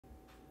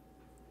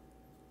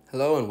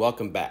Hello and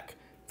welcome back.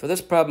 For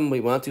this problem, we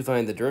want to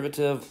find the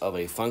derivative of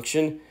a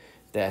function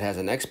that has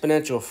an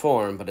exponential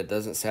form, but it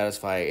doesn't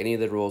satisfy any of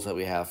the rules that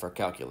we have for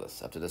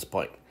calculus up to this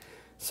point.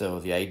 So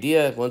the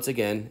idea, once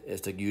again, is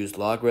to use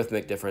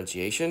logarithmic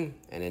differentiation,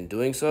 and in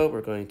doing so,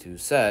 we're going to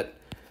set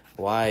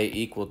y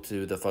equal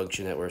to the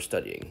function that we're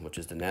studying, which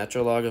is the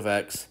natural log of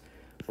x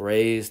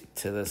raised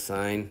to the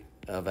sine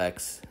of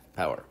x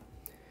power.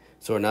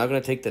 So we're now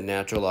going to take the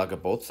natural log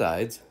of both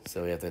sides.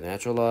 So we have the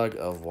natural log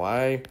of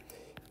y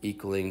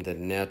equaling the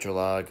natural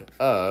log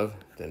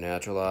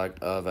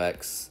of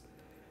x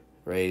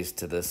raised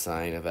to the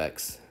sine of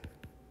x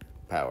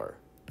power.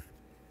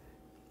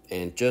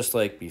 And just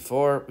like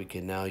before, we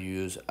can now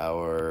use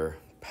our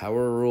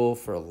power rule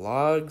for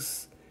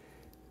logs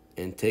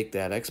and take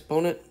that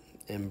exponent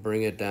and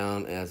bring it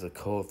down as a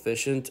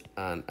coefficient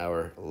on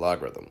our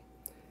logarithm.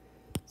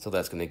 So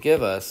that's going to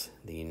give us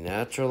the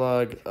natural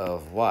log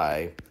of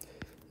y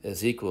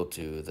is equal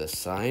to the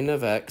sine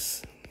of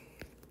x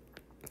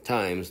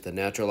times the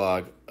natural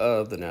log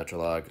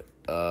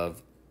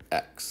of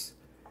x.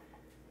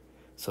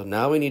 So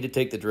now we need to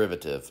take the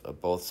derivative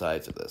of both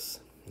sides of this.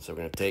 So we're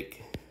going to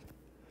take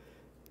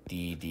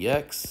d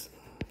dx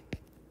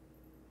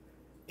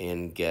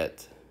and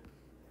get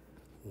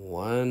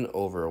 1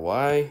 over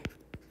y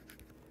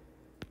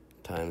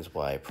times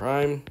y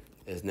prime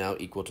is now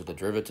equal to the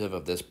derivative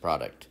of this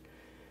product.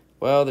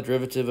 Well, the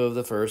derivative of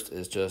the first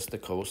is just the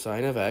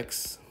cosine of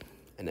x,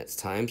 and it's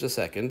times the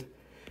second,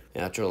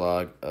 natural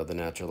log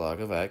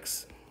of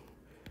x,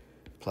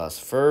 plus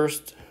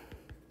first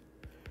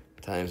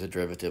times the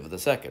derivative of the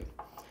second.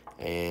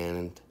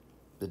 And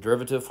the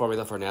derivative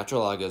formula for natural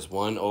log is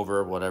 1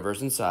 over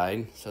whatever's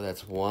inside, so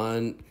that's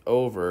 1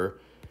 over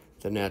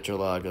the natural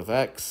log of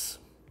x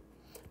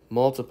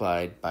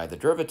multiplied by the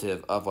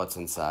derivative of what's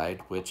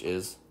inside, which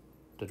is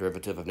the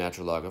derivative of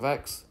natural log of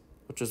x,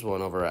 which is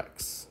 1 over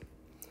x.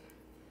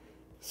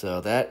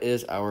 So that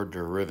is our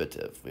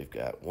derivative. We've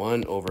got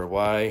 1 over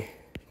y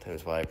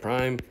times y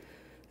prime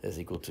is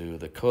equal to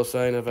the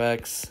cosine of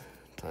x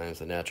times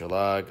the natural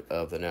log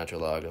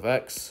of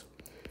x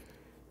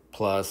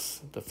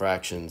plus the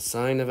fraction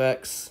sine of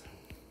x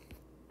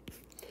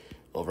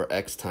over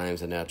x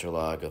times the natural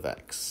log of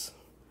x.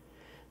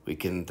 We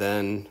can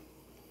then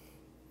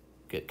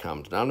get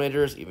common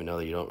denominators, even though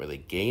you don't really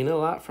gain a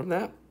lot from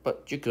that,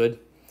 but you could.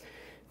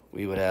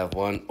 We would have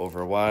 1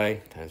 over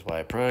y times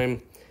y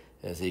prime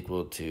is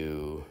equal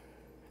to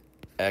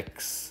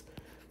x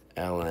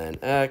ln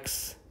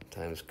x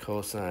times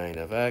cosine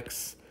of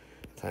x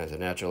times the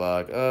natural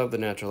log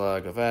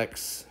of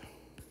x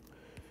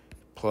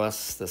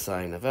plus the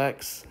sine of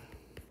x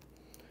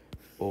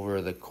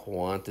over the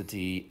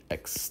quantity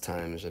x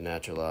times the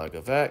natural log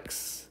of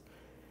x.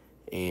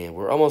 And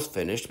we're almost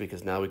finished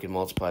because now we can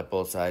multiply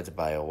both sides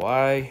by a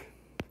y.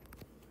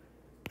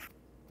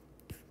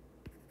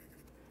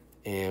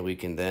 And we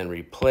can then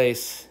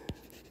replace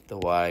the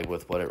y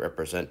with what it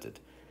represented.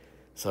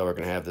 So we're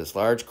going to have this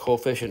large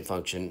coefficient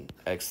function,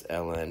 x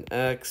ln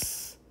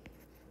x,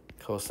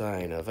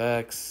 cosine of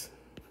x,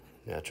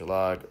 natural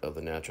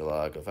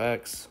log of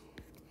x,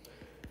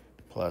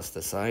 plus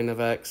the sine of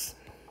x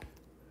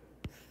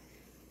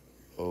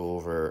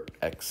over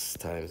x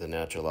times the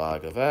natural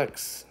log of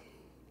x,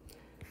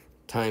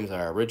 times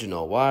our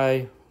original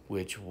y,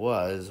 which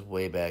was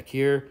way back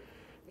here,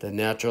 the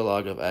natural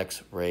log of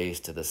x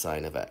raised to the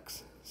sine of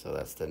x. So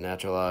that's the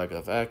natural log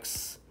of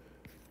x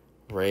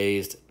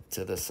raised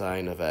to the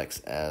sine of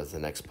x as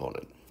an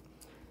exponent.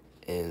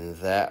 And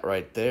that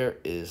right there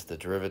is the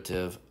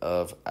derivative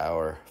of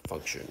our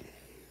function.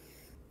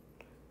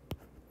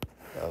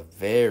 A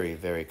very,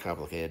 very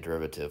complicated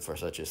derivative for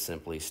such a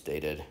simply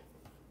stated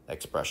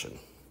expression,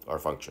 or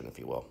function, if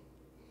you will.